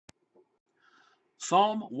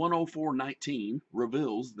Psalm 104:19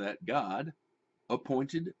 reveals that God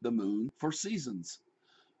appointed the moon for seasons.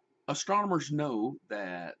 Astronomers know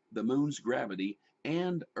that the moon's gravity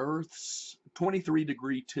and Earth's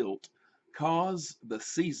 23-degree tilt cause the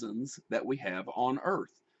seasons that we have on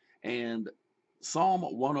Earth, and Psalm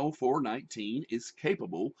 104:19 is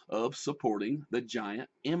capable of supporting the giant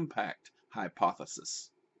impact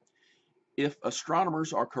hypothesis. If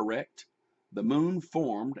astronomers are correct, the moon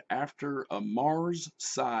formed after a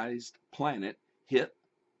Mars-sized planet hit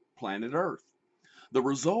planet Earth. The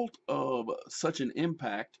result of such an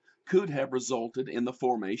impact could have resulted in the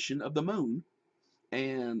formation of the moon,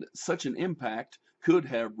 and such an impact could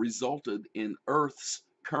have resulted in Earth's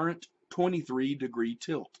current 23-degree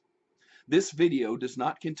tilt. This video does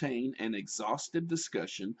not contain an exhaustive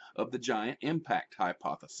discussion of the giant impact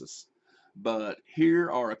hypothesis, but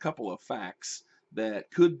here are a couple of facts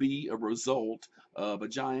that could be a result of a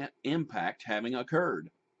giant impact having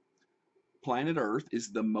occurred. Planet Earth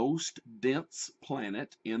is the most dense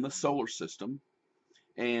planet in the solar system,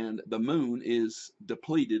 and the moon is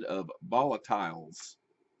depleted of volatiles.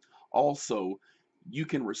 Also, you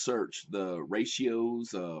can research the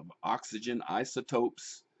ratios of oxygen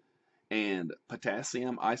isotopes and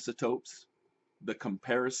potassium isotopes, the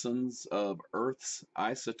comparisons of Earth's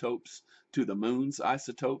isotopes to the moon's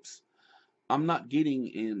isotopes. I'm not getting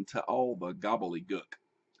into all the gobbledygook,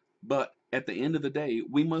 but at the end of the day,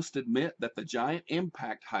 we must admit that the giant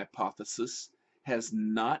impact hypothesis has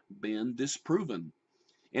not been disproven.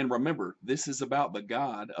 And remember, this is about the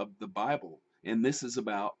God of the Bible, and this is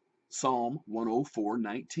about Psalm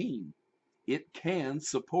 104:19. It can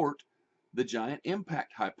support the giant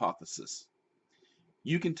impact hypothesis.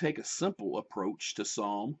 You can take a simple approach to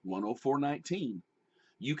Psalm 104:19.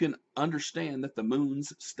 You can understand that the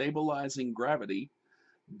moon's stabilizing gravity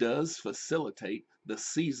does facilitate the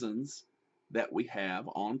seasons that we have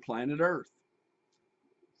on planet Earth.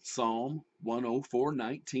 Psalm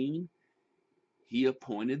 104:19, he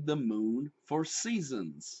appointed the moon for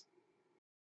seasons.